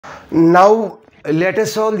Now let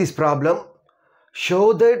us solve this problem.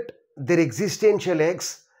 Show that their existential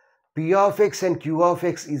x p of x and q of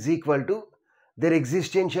x is equal to their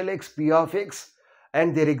existential x p of x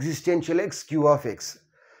and their existential x q of x.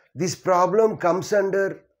 This problem comes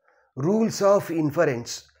under rules of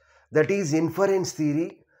inference, that is inference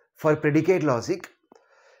theory for predicate logic.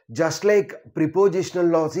 Just like prepositional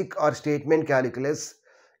logic or statement calculus,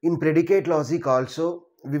 in predicate logic also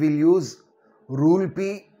we will use rule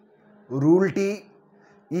P, rule T,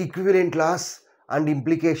 equivalent laws and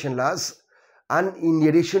implication laws, and in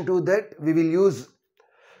addition to that we will use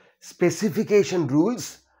specification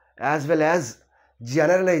rules as well as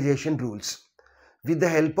generalization rules. With the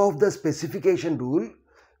help of the specification rule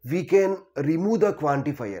we can remove the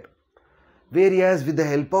quantifier, whereas with the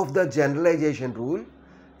help of the generalization rule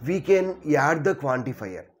we can add the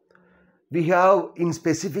quantifier. We have in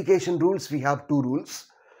specification rules we have two rules,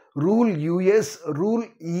 rule US, rule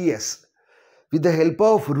ES. With the help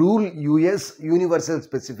of rule US, universal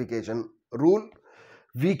specification rule,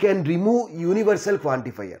 we can remove universal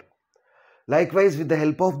quantifier. Likewise, with the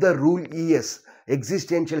help of the rule ES,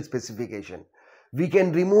 existential specification, we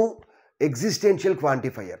can remove existential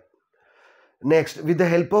quantifier. Next, with the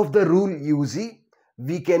help of the rule UZ,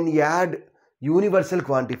 we can add universal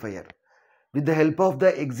quantifier. With the help of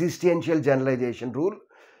the existential generalization rule,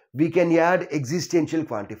 we can add existential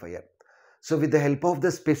quantifier. So with the help of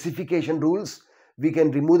the specification rules, we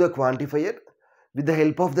can remove the quantifier. With the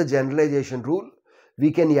help of the generalization rule,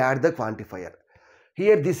 we can add the quantifier.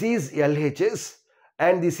 Here this is LHS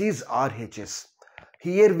and this is RHS.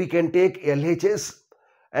 Here we can take LHS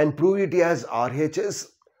and prove it as RHS,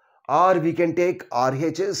 or we can take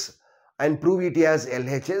RHS and prove it as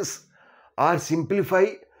LHS, or simplify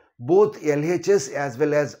both LHS as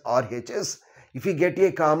well as RHS. If we get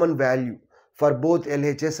a common value for both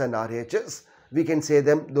LHS and RHS, we can say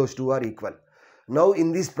those two are equal. Now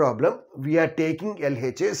in this problem we are taking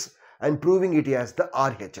LHS and proving it as the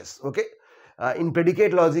RHS. Okay. In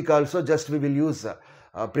predicate logic also just we will use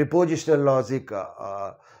prepositional logic,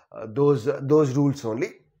 those rules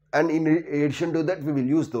only, and in addition to that we will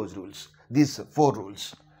use those rules, these four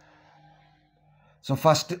rules. So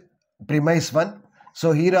first, premise 1.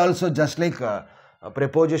 So here also just like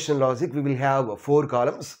prepositional logic we will have four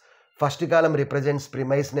columns. First column represents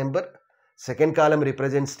premise number, second column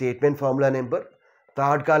represents statement formula number,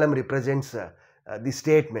 third column represents the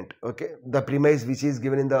statement, okay, the premise which is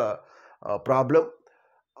given in the problem,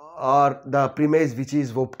 or the premise which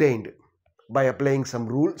is obtained by applying some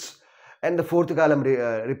rules, and the fourth column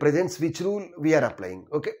represents which rule we are applying.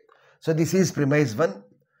 Okay, so this is premise 1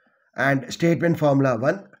 and statement formula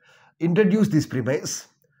 1. Introduce this premise,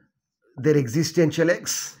 their existential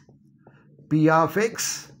x, p of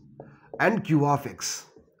x and q of x.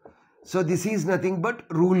 So this is nothing but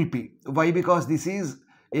rule P. Why? Because this is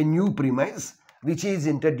a new premise which is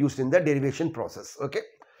introduced in the derivation process. Okay.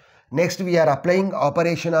 Next we are applying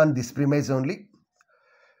operation on this premise only.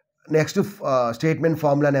 Next statement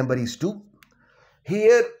formula number is 2.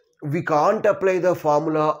 Here we can't apply the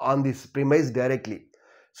formula on this premise directly.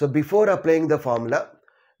 So before applying the formula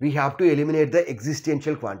we have to eliminate the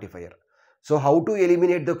existential quantifier. So how to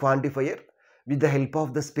eliminate the quantifier? With the help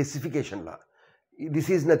of the specification law.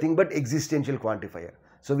 This is nothing but existential quantifier.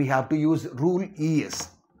 So we have to use rule ES.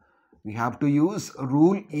 We have to use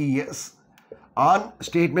rule ES on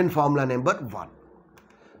statement formula number 1.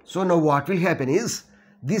 So now what will happen is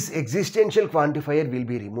this existential quantifier will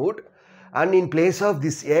be removed, and in place of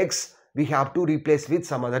this x we have to replace with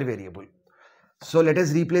some other variable. So let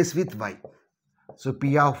us replace with y. So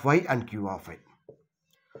p of y and q of y.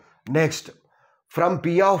 Next, from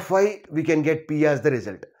p of y we can get p as the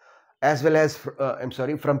result, as well as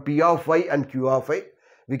from p of y and q of y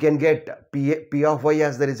we can get p of y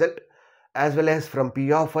as the result, as well as from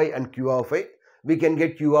p of y and q of y we can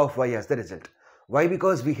get q of y as the result. Why?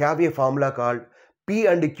 Because we have a formula called p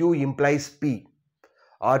and q implies p,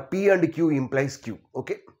 or p and q implies q.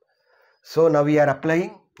 Okay, so now we are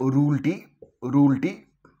applying rule T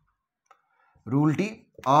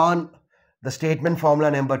on the statement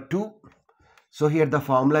formula number 2. So here the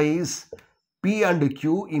formula is p and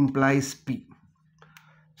q implies p.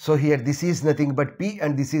 So here this is nothing but p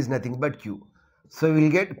and this is nothing but q. So we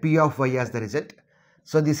will get p of y as the result.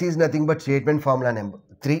 So this is nothing but statement formula number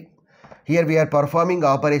 3. Here we are performing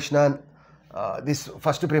operation on this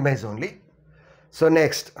first premise only. So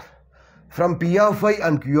next, from p of y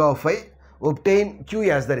and q of y obtain q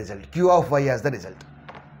as the result, q of y as the result.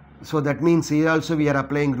 So that means here also we are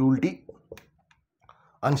applying rule T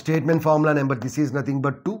on statement formula number, this is nothing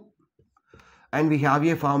but 2, and we have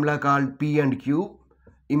a formula called p and q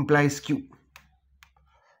implies q.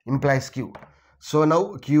 implies Q. So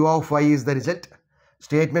now Q of Y is the result.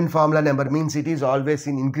 Statement formula number means it is always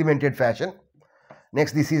in incremented fashion.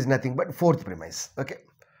 Next, this is nothing but fourth premise. Okay.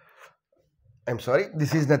 I'm sorry,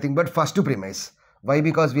 this is nothing but first premise. Why?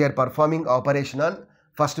 Because we are performing operation on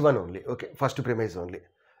first one only. Okay, first premise only.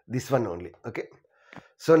 This one only. Okay.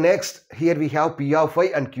 So next, here we have P of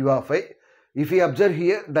Y and Q of Y. If we observe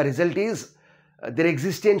here, the result is their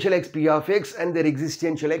existential x P of x and their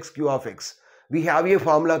existential x Q of x. We have a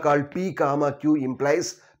formula called P comma Q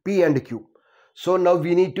implies P and Q. So now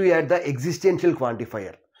we need to add the existential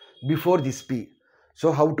quantifier before this P.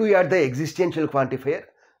 So how to add the existential quantifier?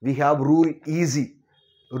 We have rule easy.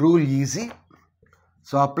 Rule easy.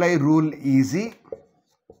 So apply rule easy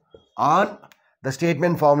on the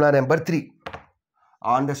statement formula number 3.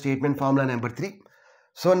 On the statement formula number 3.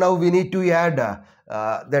 So now we need to add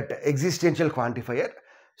that existential quantifier.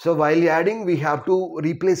 So while adding, we have to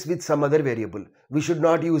replace with some other variable. We should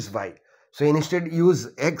not use y. So instead use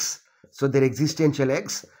x. So their existential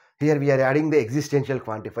x. Here we are adding the existential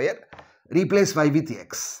quantifier. Replace y with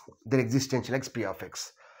x. Their existential x P of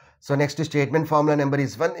x. So next statement formula number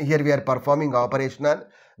is 1. Here we are performing operation on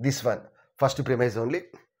this one. First premise only.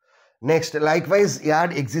 Next, likewise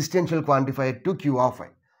add existential quantifier to Q of y.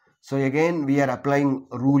 So again we are applying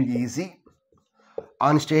rule easy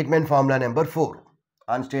on statement formula number 4.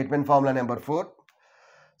 On statement formula number 4.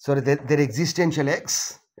 So their existential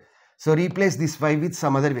x. So replace this y with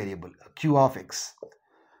some other variable Q of x.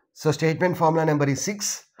 So statement formula number is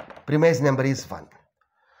 6. Premise number is 1.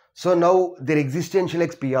 So now their existential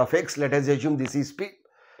x P of x, let us assume this is P.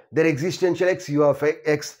 Their existential x U of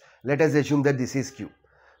x, let us assume that this is Q.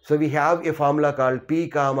 So we have a formula called P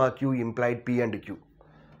comma Q implied P and Q.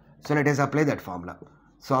 So let us apply that formula.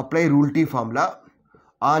 So apply rule T formula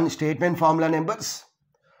on statement formula numbers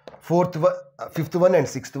fifth one and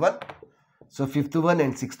sixth one. So fifth one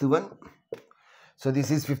and sixth one. So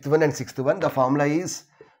this is fifth one and sixth one. The formula is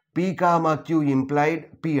P comma Q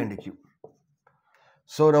implied P and Q.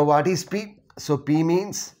 So now what is P? So P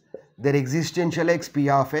means their existential x P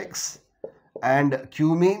of x and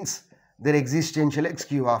Q means their existential x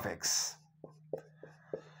Q of x.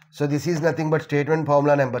 So this is nothing but statement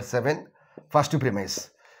formula number 7, first premise.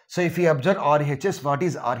 So if we observe RHS, what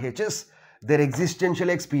is RHS? Their existential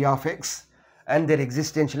x P of x and their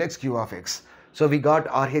existential x Q of x. So we got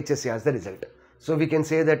RHS as the result. So we can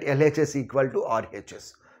say that LHS equal to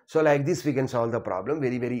RHS. So like this we can solve the problem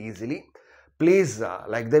very easily. Please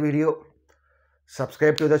like the video,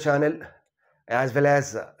 subscribe to the channel as well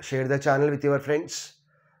as share the channel with your friends.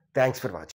 Thanks for watching.